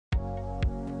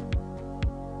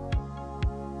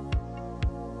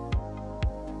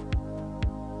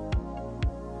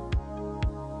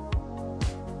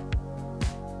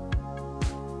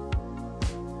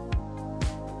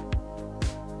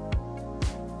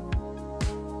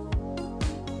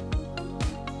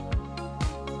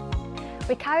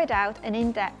We carried out an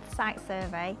in-depth site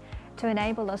survey to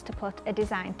enable us to put a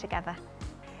design together.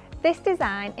 This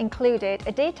design included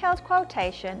a detailed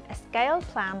quotation, a scaled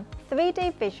plan,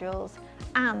 3D visuals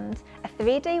and a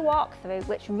 3D walkthrough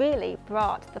which really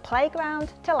brought the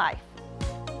playground to life.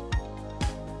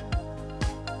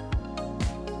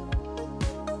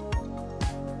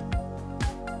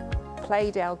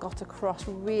 Playdale got across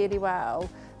really well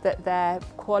that their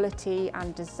quality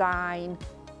and design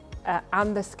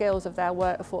and the skills of their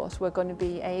workforce were going to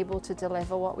be able to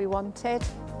deliver what we wanted.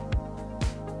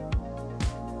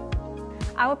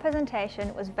 Our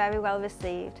presentation was very well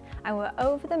received and we were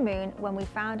over the moon when we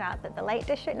found out that the Lake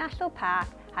District National Park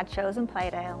had chosen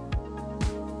Playdale.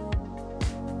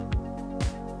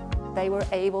 They were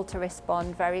able to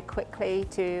respond very quickly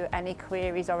to any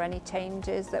queries or any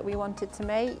changes that we wanted to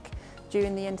make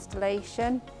during the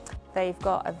installation. They've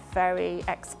got a very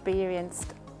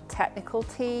experienced technical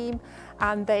team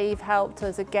and they've helped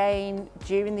us again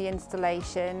during the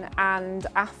installation and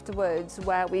afterwards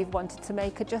where we've wanted to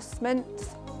make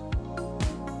adjustments.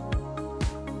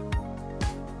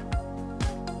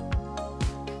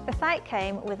 The site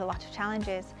came with a lot of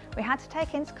challenges. We had to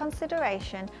take into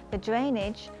consideration the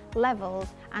drainage, levels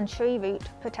and tree root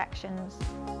protections.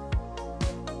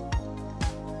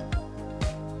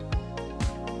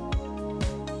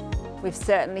 We've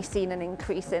certainly seen an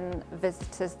increase in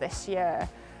visitors this year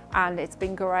and it's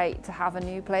been great to have a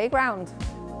new playground.